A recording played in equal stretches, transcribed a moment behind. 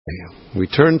We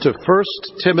turn to 1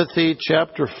 Timothy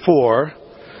chapter 4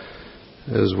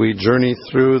 as we journey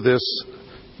through this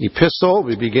epistle.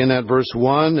 We begin at verse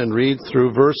 1 and read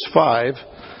through verse 5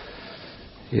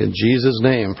 in Jesus'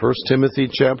 name. 1 Timothy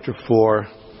chapter 4,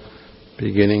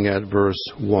 beginning at verse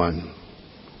 1.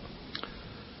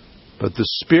 But the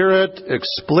Spirit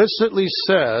explicitly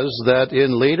says that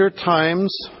in later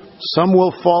times some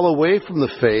will fall away from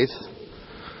the faith,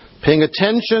 paying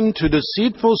attention to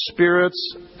deceitful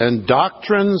spirits and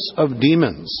doctrines of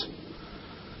demons,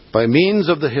 by means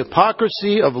of the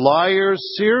hypocrisy of liars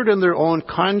seared in their own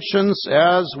conscience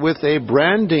as with a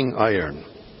branding iron.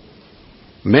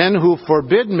 Men who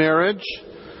forbid marriage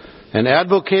and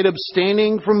advocate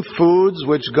abstaining from foods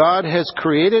which God has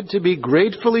created to be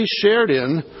gratefully shared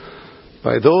in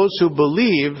by those who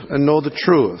believe and know the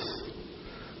truth.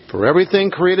 For everything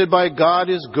created by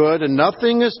God is good, and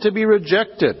nothing is to be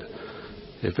rejected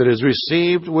if it is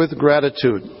received with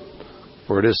gratitude,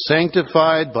 for it is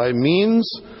sanctified by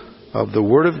means of the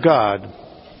Word of God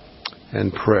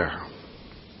and prayer.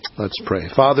 Let's pray.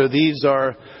 Father, these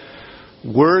are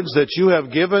words that you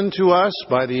have given to us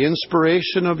by the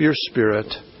inspiration of your Spirit.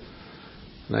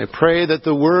 And I pray that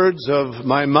the words of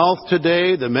my mouth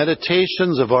today, the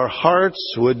meditations of our hearts,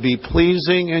 would be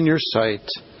pleasing in your sight.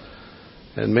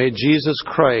 And may Jesus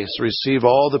Christ receive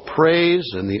all the praise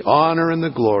and the honor and the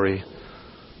glory.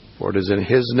 For it is in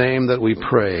His name that we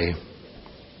pray.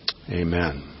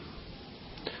 Amen.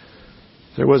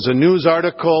 There was a news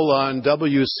article on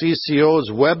WCCO's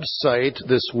website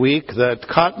this week that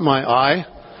caught my eye.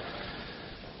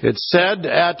 It said,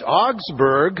 at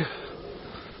Augsburg,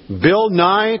 Bill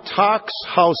Nye talks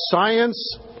how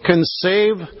science can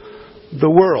save the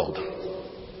world.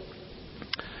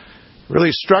 It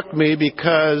really struck me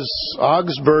because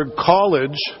Augsburg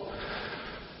College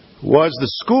was the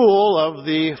school of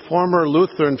the former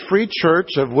Lutheran Free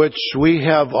Church, of which we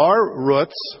have our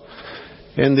roots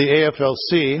in the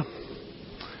AFLC.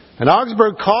 And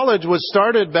Augsburg College was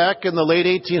started back in the late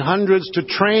 1800s to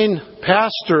train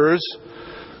pastors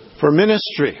for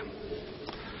ministry.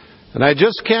 And I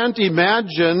just can't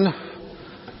imagine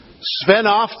Sven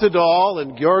Oftedal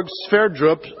and Georg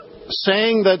Sverdrup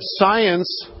saying that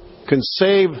science can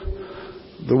save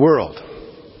the world.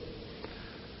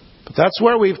 But that's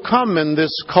where we've come in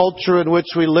this culture in which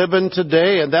we live in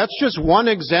today, and that's just one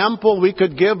example we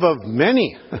could give of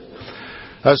many.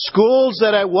 Schools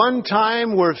that at one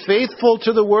time were faithful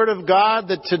to the Word of God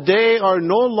that today are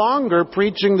no longer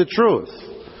preaching the truth.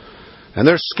 And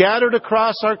they're scattered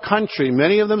across our country,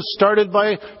 many of them started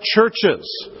by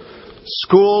churches.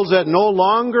 Schools that no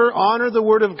longer honor the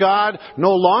Word of God,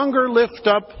 no longer lift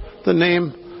up the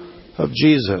name of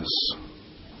Jesus.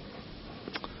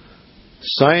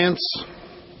 Science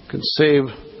can save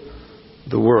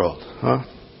the world, huh?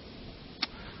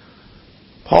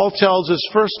 Paul tells us,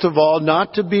 first of all,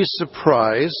 not to be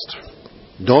surprised.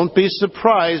 Don't be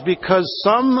surprised, because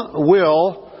some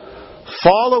will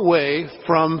fall away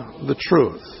from the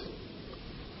truth.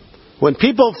 When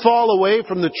people fall away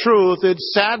from the truth, it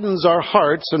saddens our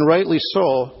hearts, and rightly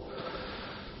so.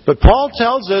 But Paul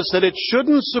tells us that it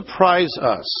shouldn't surprise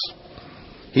us.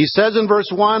 He says in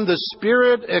verse 1, the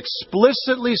Spirit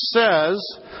explicitly says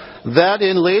that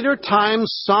in later times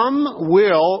some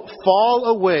will fall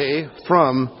away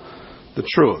from the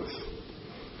truth.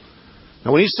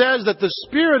 Now when he says that the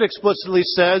Spirit explicitly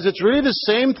says, it's really the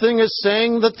same thing as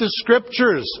saying that the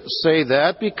Scriptures say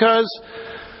that, because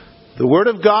the Word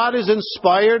of God is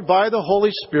inspired by the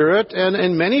Holy Spirit, and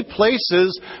in many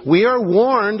places we are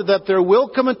warned that there will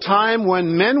come a time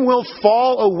when men will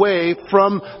fall away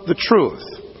from the truth.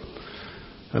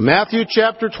 Matthew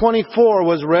chapter 24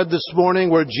 was read this morning,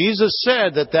 where Jesus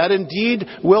said that indeed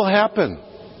will happen.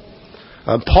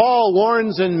 Paul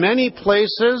warns in many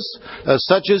places,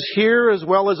 such as here as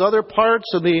well as other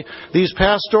parts of these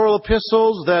pastoral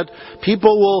epistles, that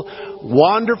people will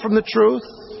wander from the truth.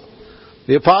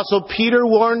 The Apostle Peter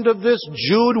warned of this,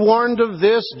 Jude warned of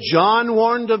this, John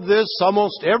warned of this.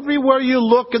 Almost everywhere you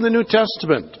look in the New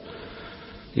Testament,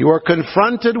 you are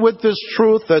confronted with this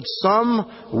truth that some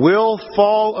will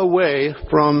fall away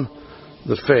from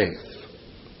the faith.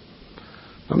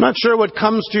 I'm not sure what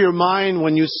comes to your mind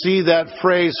when you see that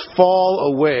phrase,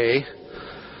 fall away.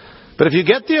 But if you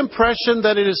get the impression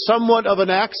that it is somewhat of an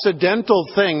accidental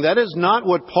thing, that is not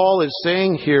what Paul is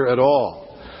saying here at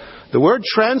all. The word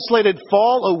translated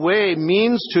fall away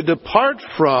means to depart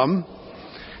from,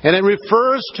 and it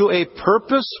refers to a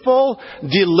purposeful,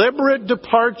 deliberate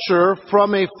departure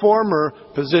from a former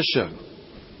position.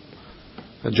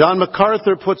 John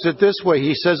MacArthur puts it this way.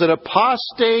 He says that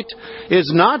apostate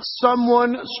is not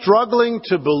someone struggling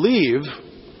to believe,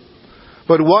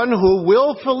 but one who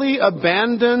willfully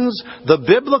abandons the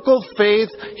biblical faith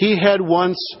he had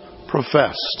once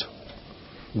professed.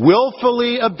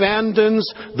 Willfully abandons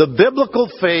the biblical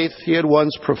faith he had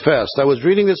once professed. I was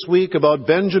reading this week about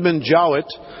Benjamin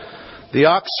Jowett, the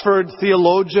Oxford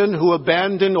theologian who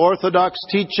abandoned Orthodox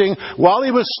teaching while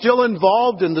he was still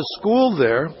involved in the school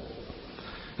there.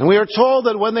 And we are told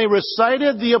that when they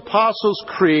recited the Apostles'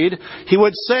 Creed, he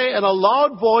would say in a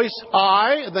loud voice,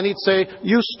 I, and then he'd say,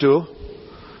 used to,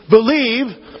 believe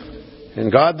in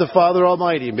God the Father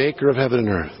Almighty, maker of heaven and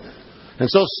earth. And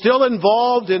so still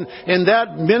involved in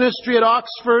that ministry at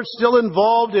Oxford, still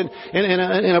involved in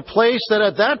a place that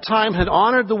at that time had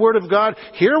honored the Word of God,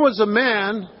 here was a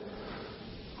man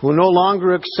who no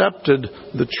longer accepted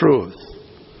the truth.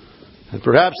 And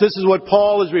perhaps this is what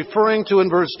Paul is referring to in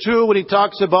verse 2 when he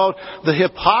talks about the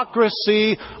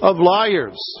hypocrisy of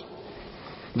liars.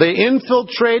 They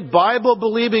infiltrate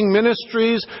Bible-believing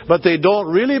ministries, but they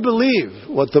don't really believe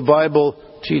what the Bible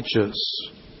teaches.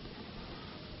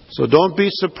 So don't be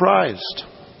surprised.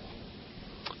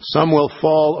 Some will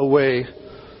fall away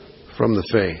from the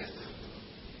faith.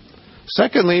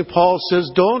 Secondly, Paul says,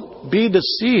 don't be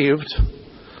deceived.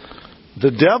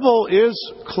 The devil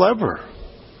is clever.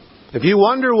 If you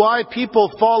wonder why people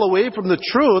fall away from the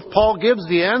truth, Paul gives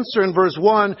the answer in verse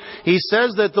 1. He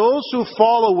says that those who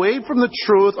fall away from the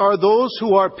truth are those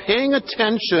who are paying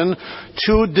attention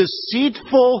to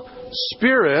deceitful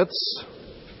spirits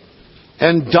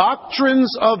and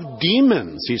doctrines of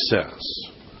demons, he says.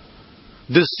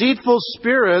 Deceitful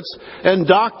spirits and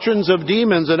doctrines of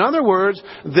demons. In other words,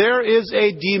 there is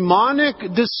a demonic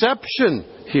deception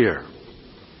here.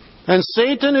 And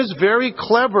Satan is very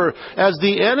clever. As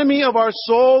the enemy of our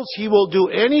souls, he will do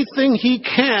anything he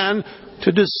can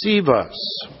to deceive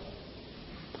us.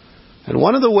 And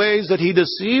one of the ways that he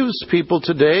deceives people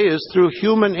today is through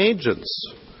human agents.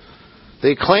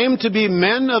 They claim to be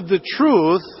men of the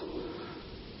truth,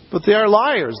 but they are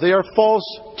liars. They are false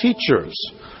teachers.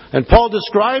 And Paul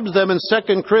describes them in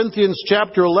 2 Corinthians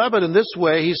chapter 11 in this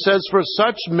way. He says, for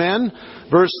such men,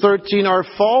 verse 13, are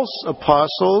false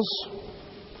apostles,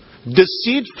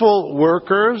 deceitful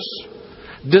workers,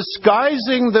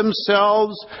 disguising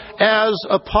themselves as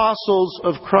apostles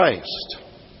of Christ.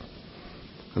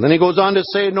 And then he goes on to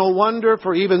say, no wonder,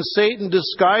 for even Satan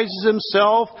disguises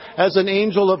himself as an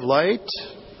angel of light.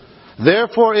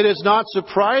 Therefore, it is not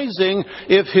surprising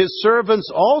if his servants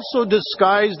also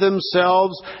disguise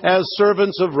themselves as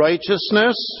servants of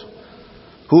righteousness,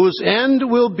 whose end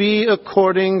will be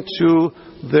according to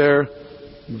their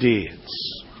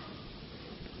deeds.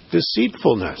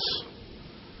 Deceitfulness.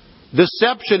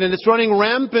 Deception, and it's running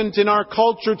rampant in our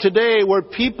culture today where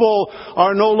people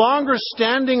are no longer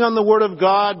standing on the Word of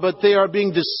God, but they are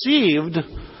being deceived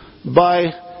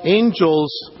by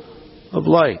angels of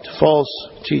light, false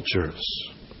teachers.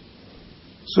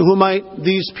 So who might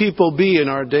these people be in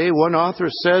our day? One author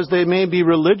says they may be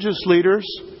religious leaders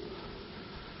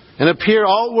and appear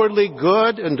outwardly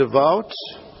good and devout.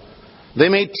 They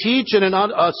may teach in an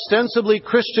ostensibly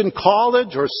Christian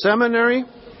college or seminary.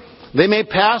 They may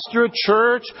pastor a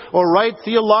church or write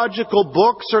theological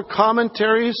books or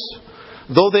commentaries.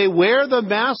 Though they wear the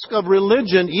mask of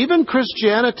religion, even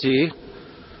Christianity,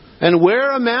 and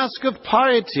wear a mask of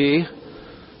piety,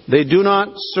 they do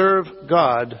not serve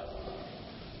God,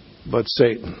 but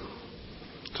Satan.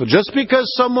 So just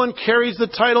because someone carries the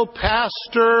title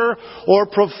pastor or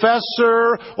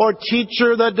professor or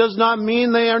teacher, that does not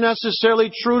mean they are necessarily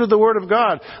true to the Word of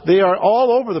God. They are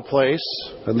all over the place,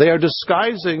 and they are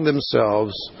disguising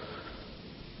themselves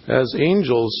as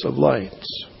angels of light.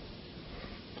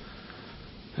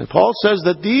 And Paul says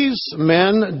that these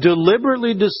men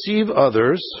deliberately deceive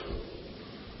others,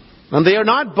 and they are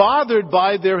not bothered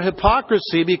by their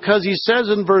hypocrisy, because he says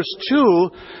in verse 2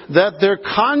 that their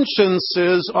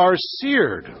consciences are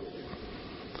seared.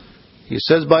 He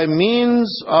says, by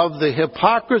means of the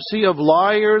hypocrisy of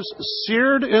liars,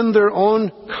 seared in their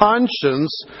own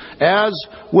conscience as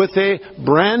with a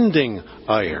branding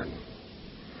iron.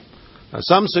 Now,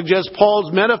 some suggest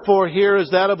Paul's metaphor here is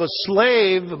that of a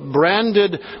slave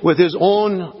branded with his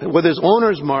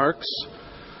owner's marks.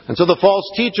 And so the false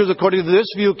teachers, according to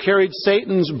this view, carried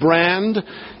Satan's brand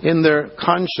in their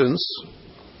conscience.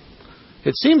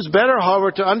 It seems better,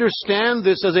 however, to understand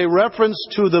this as a reference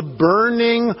to the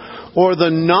burning or the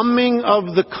numbing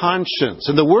of the conscience.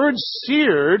 And the word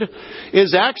seared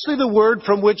is actually the word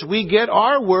from which we get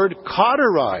our word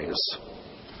cauterize.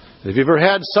 If you've ever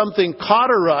had something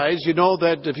cauterized, you know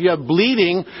that if you have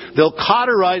bleeding, they'll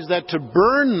cauterize that to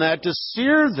burn that, to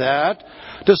sear that,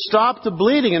 to stop the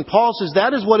bleeding. And Paul says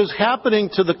that is what is happening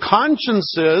to the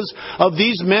consciences of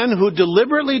these men who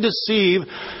deliberately deceive.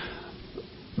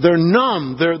 They're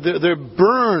numb, they're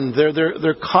burned,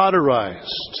 they're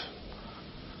cauterized.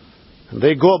 And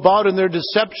they go about in their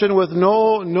deception with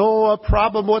no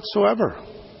problem whatsoever,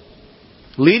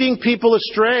 leading people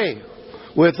astray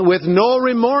with no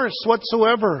remorse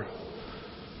whatsoever,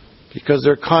 because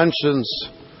their conscience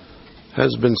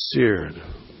has been seared.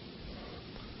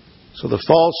 So the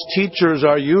false teachers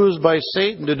are used by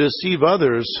Satan to deceive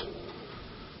others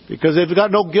because they've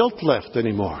got no guilt left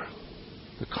anymore.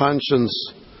 The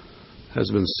conscience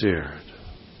has been seared.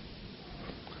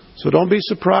 So don't be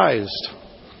surprised.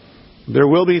 There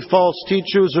will be false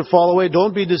teachers who fall away.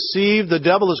 Don't be deceived. The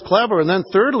devil is clever. And then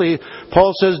thirdly,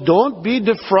 Paul says, don't be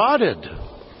defrauded.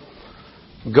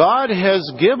 God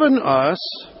has given us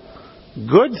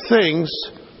good things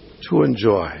to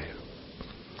enjoy.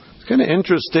 It's kind of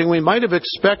interesting. We might have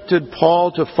expected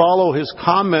Paul to follow his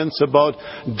comments about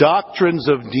doctrines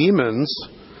of demons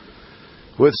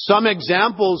with some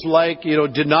examples like,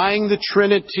 denying the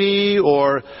Trinity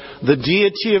or the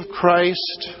deity of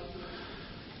Christ.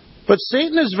 But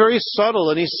Satan is very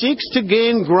subtle, and he seeks to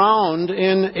gain ground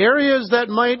in areas that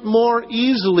might more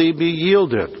easily be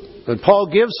yielded. And Paul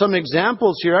gives some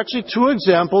examples here, actually 2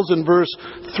 examples in verse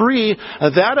 3,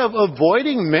 that of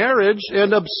avoiding marriage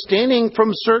and abstaining from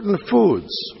certain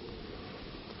foods.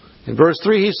 In verse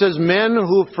 3 he says, men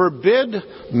who forbid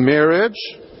marriage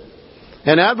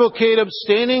and advocate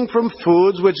abstaining from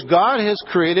foods which God has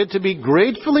created to be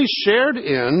gratefully shared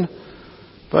in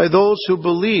by those who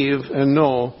believe and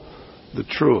know the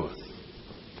truth.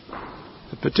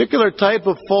 The particular type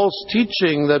of false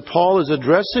teaching that Paul is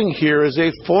addressing here is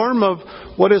a form of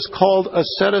what is called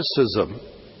asceticism.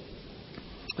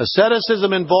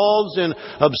 Asceticism involves in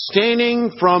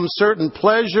abstaining from certain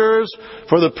pleasures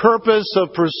for the purpose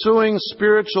of pursuing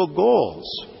spiritual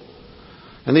goals.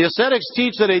 And the ascetics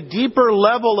teach that a deeper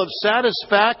level of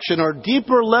satisfaction or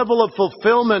deeper level of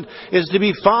fulfillment is to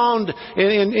be found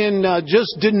in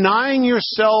just denying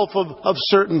yourself of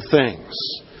certain things.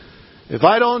 If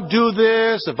I don't do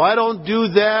this, if I don't do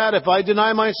that, if I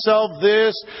deny myself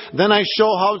this, then I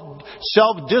show how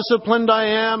self-disciplined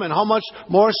I am and how much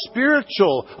more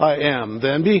spiritual I am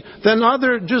than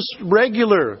other just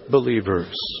regular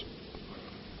believers.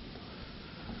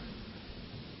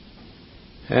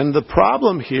 And the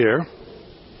problem here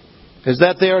is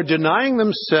that they are denying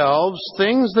themselves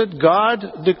things that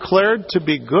God declared to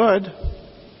be good.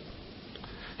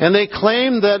 And they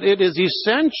claim that it is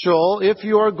essential if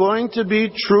you are going to be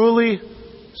truly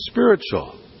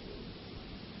spiritual.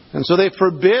 And so they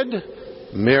forbid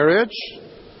marriage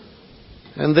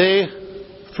and they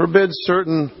forbid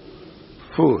certain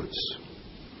foods.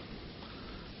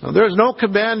 Now, there's no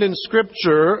command in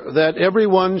Scripture that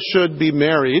everyone should be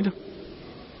married.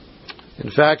 In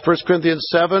fact, 1 Corinthians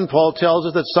 7, Paul tells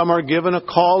us that some are given a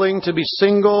calling to be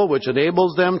single, which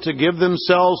enables them to give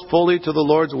themselves fully to the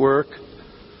Lord's work.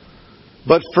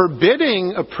 But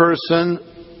forbidding a person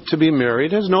to be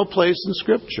married has no place in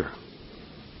Scripture.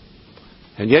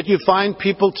 And yet you find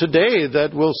people today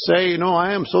that will say,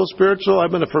 I am so spiritual, I'm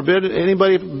going to forbid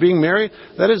anybody from being married.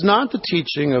 That is not the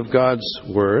teaching of God's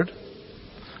Word.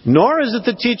 Nor is it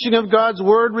the teaching of God's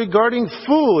Word regarding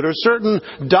food or certain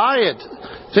diet,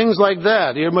 things like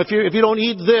that. If you don't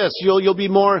eat this, you'll be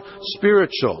more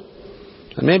spiritual.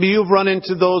 And maybe you've run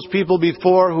into those people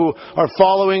before who are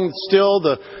following still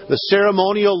the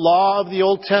ceremonial law of the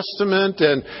Old Testament,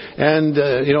 and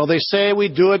they say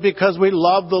we do it because we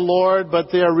love the Lord,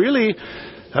 but they are really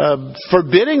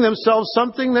forbidding themselves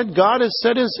something that God has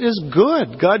said is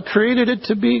good. God created it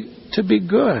to be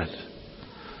good.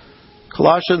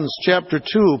 Colossians chapter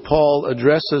 2, Paul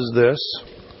addresses this.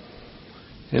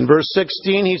 In verse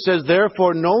 16, he says,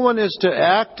 therefore no one is to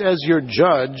act as your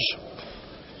judge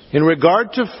in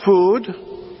regard to food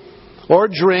or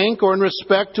drink or in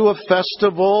respect to a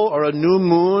festival or a new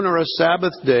moon or a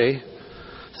Sabbath day,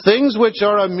 things which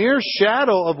are a mere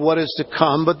shadow of what is to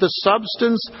come, but the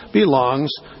substance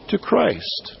belongs to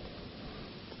Christ.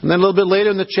 And then a little bit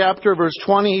later in the chapter, verse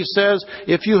 20, he says,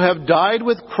 if you have died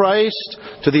with Christ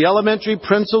to the elementary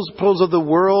principles of the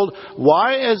world,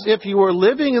 why, as if you were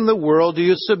living in the world, do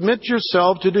you submit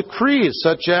yourself to decrees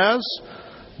such as,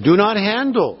 do not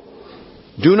handle,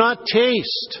 do not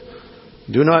taste,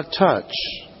 do not touch,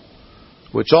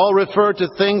 which all refer to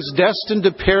things destined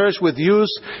to perish with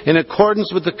use in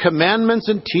accordance with the commandments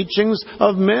and teachings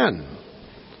of men.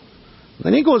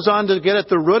 Then he goes on to get at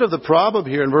the root of the problem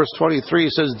here in verse 23. He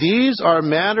says, these are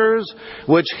matters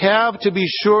which have, to be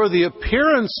sure, the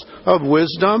appearance of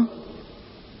wisdom,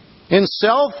 in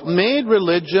self-made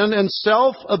religion and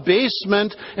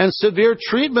self-abasement and severe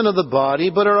treatment of the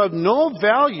body, but are of no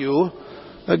value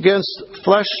against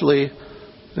fleshly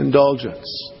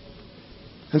indulgence.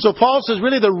 And so Paul says,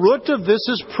 really, the root of this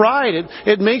is pride.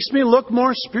 It makes me look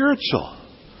more spiritual.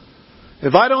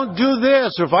 If I don't do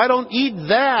this, or if I don't eat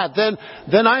that,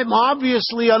 then I'm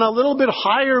obviously on a little bit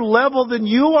higher level than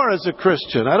you are as a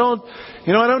Christian. I don't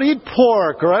eat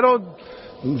pork, or I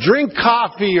don't drink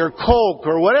coffee or Coke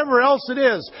or whatever else it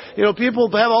is. People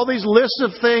have all these lists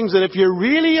of things that if you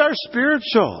really are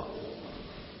spiritual.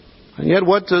 And yet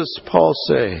what does Paul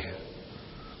say?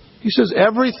 He says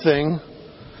everything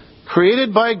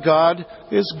created by God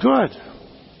is good.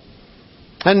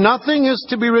 And nothing is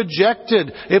to be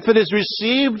rejected if it is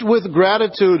received with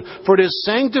gratitude, for it is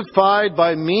sanctified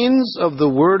by means of the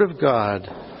Word of God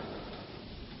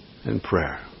and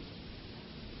prayer.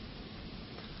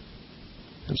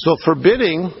 And so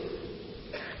forbidding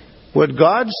what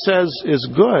God says is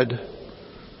good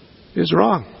is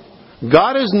wrong.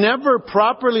 God is never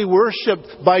properly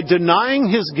worshipped by denying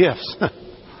His gifts.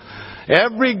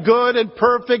 Every good and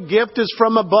perfect gift is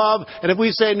from above. And if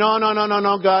we say, no,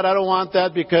 God, I don't want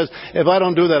that, because if I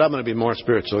don't do that, I'm going to be more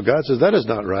spiritual. God says, that is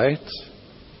not right.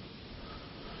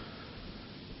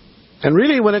 And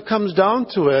really, when it comes down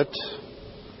to it,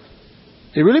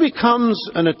 it really becomes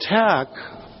an attack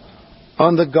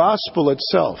on the gospel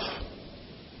itself.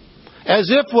 As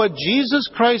if what Jesus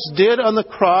Christ did on the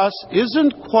cross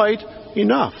isn't quite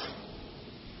enough.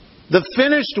 The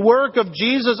finished work of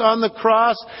Jesus on the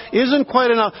cross isn't quite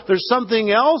enough. There's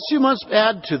something else you must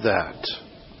add to that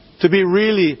to be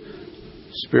really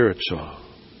spiritual.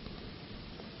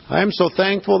 I am so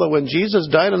thankful that when Jesus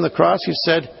died on the cross, He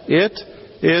said, it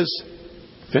is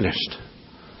finished.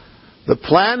 The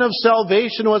plan of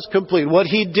salvation was complete. What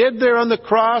He did there on the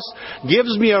cross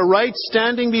gives me a right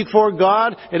standing before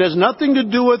God. It has nothing to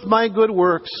do with my good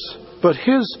works, but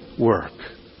His work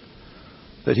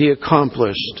that He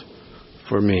accomplished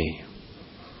for me.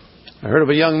 I heard of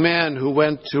a young man who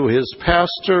went to his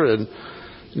pastor in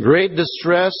great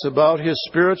distress about his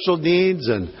spiritual needs,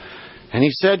 and he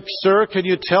said, "Sir, can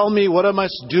you tell me what I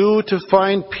must do to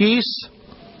find peace?"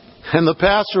 And the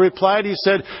pastor replied, he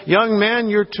said, "Young man,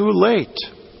 you're too late."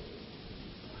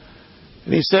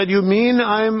 And he said, "You mean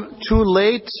I'm too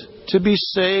late to be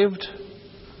saved?"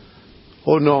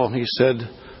 "Oh no," he said,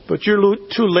 "but you're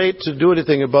too late to do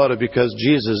anything about it because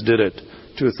Jesus did it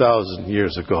 2,000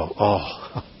 years ago."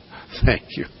 Oh, thank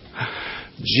you.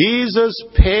 Jesus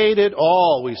paid it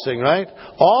all, we sing, right?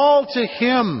 All to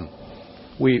Him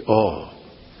we owe.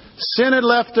 Sin had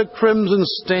left a crimson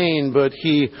stain, but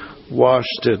He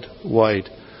washed it white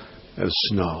as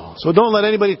snow. So don't let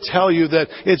anybody tell you that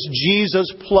it's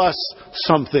Jesus plus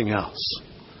something else.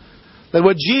 That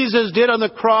what Jesus did on the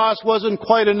cross wasn't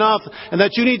quite enough, and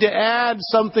that you need to add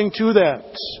something to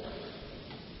that.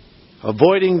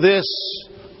 Avoiding this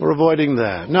or avoiding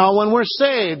that. Now, when we're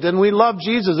saved and we love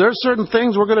Jesus, there are certain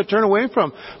things we're going to turn away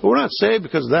from. But we're not saved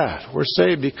because of that. We're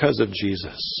saved because of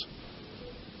Jesus.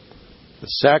 The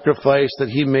sacrifice that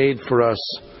He made for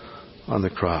us on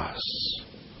the cross.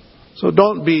 So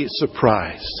don't be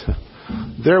surprised.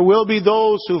 There will be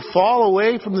those who fall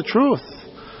away from the truth.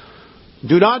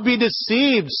 Do not be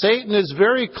deceived. Satan is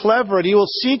very clever and he will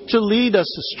seek to lead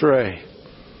us astray.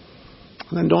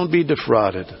 And then don't be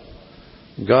defrauded.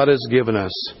 God has given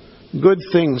us good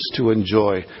things to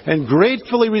enjoy and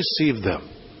gratefully receive them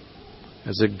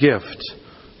as a gift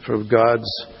from God's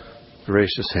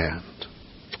gracious hand.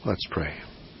 Let's pray.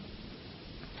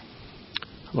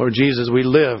 Lord Jesus, we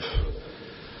live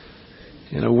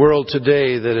in a world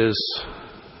today that is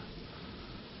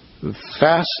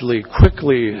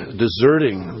quickly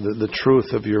deserting the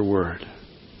truth of Your Word.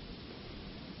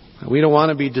 We don't want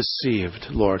to be deceived,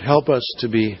 Lord. Help us to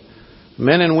be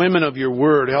men and women of Your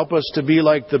Word. Help us to be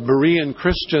like the Berean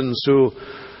Christians who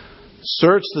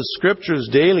search the Scriptures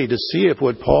daily to see if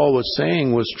what Paul was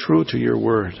saying was true to Your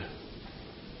Word.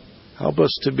 Help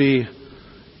us to be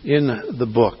in the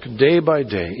book, day by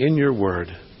day, in Your Word,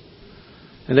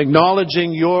 and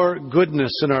acknowledging Your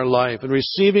goodness in our life and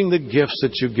receiving the gifts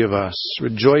that You give us,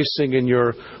 rejoicing in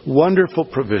Your wonderful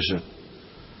provision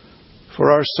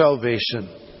for our salvation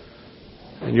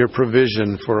and Your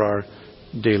provision for our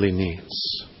daily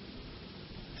needs.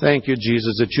 Thank You,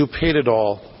 Jesus, that You paid it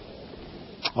all.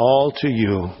 All to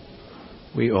You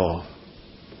we owe.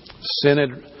 Sin had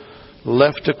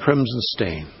left a crimson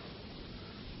stain,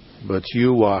 but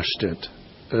You washed it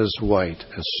as white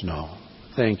as snow.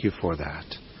 Thank You for that.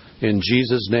 In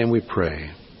Jesus' name we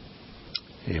pray.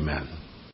 Amen.